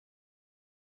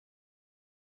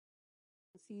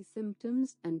pregnancy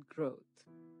symptoms and growth.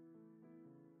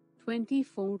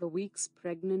 24 weeks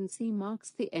pregnancy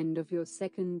marks the end of your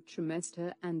second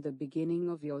trimester and the beginning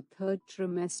of your third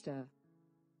trimester.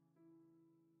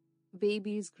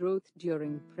 Baby's growth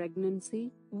during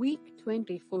pregnancy, week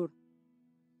 24.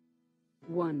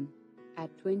 1.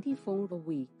 At 24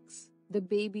 weeks, the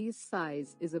baby's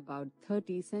size is about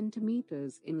 30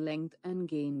 centimeters in length and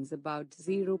gains about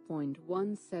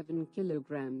 0.17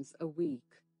 kilograms a week.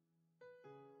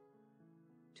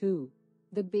 2.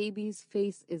 The baby's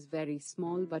face is very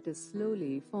small but is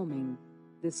slowly forming.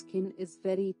 The skin is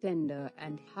very tender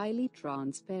and highly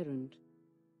transparent.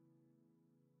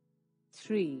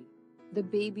 3. The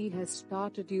baby has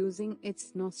started using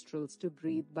its nostrils to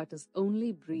breathe but is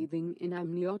only breathing in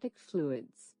amniotic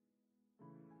fluids.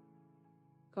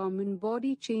 Common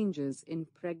body changes in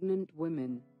pregnant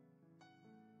women.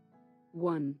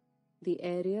 1. The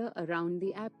area around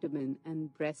the abdomen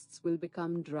and breasts will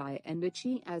become dry and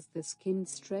itchy as the skin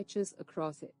stretches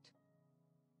across it.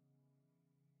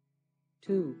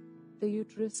 2. The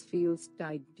uterus feels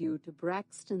tight due to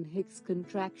Braxton Hicks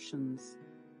contractions.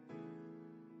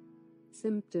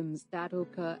 Symptoms that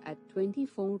occur at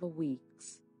 24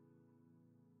 weeks.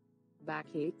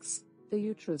 Backaches. The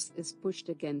uterus is pushed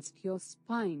against your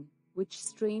spine, which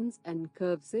strains and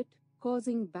curves it,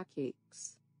 causing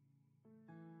backaches.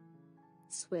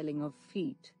 Swelling of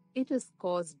feet. It is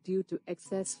caused due to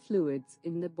excess fluids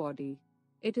in the body.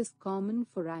 It is common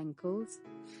for ankles,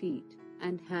 feet,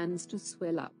 and hands to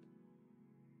swell up.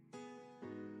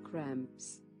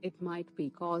 Cramps. It might be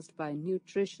caused by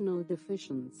nutritional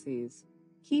deficiencies.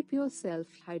 Keep yourself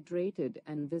hydrated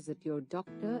and visit your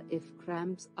doctor if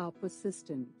cramps are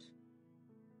persistent.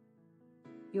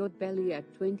 Your belly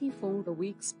at 24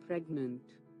 weeks pregnant.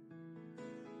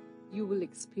 You will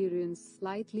experience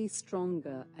slightly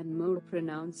stronger and more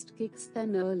pronounced kicks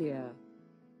than earlier.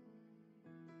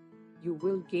 You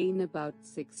will gain about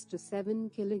 6 to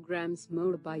 7 kilograms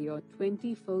more by your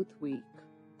 24th week.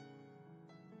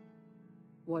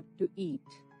 What to eat?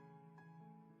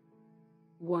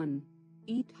 1.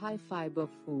 Eat high-fiber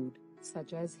food,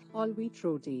 such as whole wheat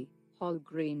roti, whole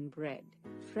grain bread,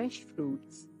 fresh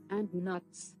fruits, and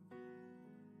nuts.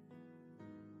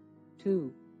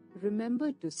 2.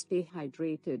 Remember to stay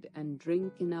hydrated and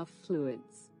drink enough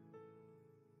fluids.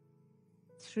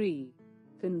 3.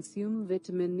 Consume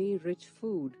vitamin E-rich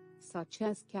food, such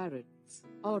as carrots,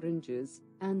 oranges,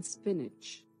 and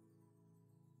spinach.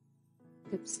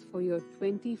 Tips for your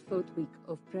 24th week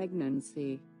of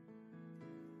pregnancy.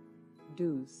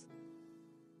 Do's.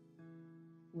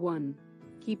 1.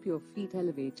 Keep your feet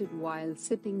elevated while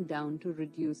sitting down to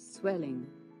reduce swelling.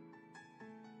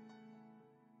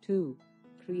 2.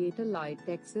 Create a light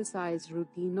exercise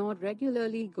routine or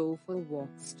regularly go for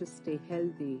walks to stay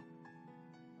healthy.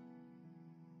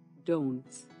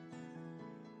 Don'ts.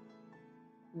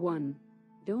 1.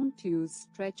 Don't use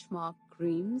stretch mark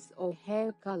creams or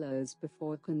hair colors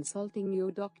before consulting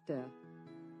your doctor.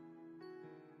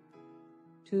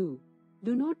 2.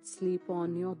 Do not sleep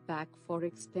on your back for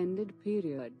extended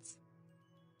periods.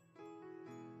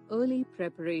 Early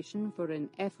preparation for an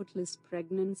effortless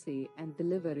pregnancy and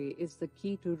delivery is the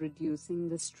key to reducing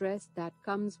the stress that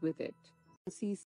comes with it. See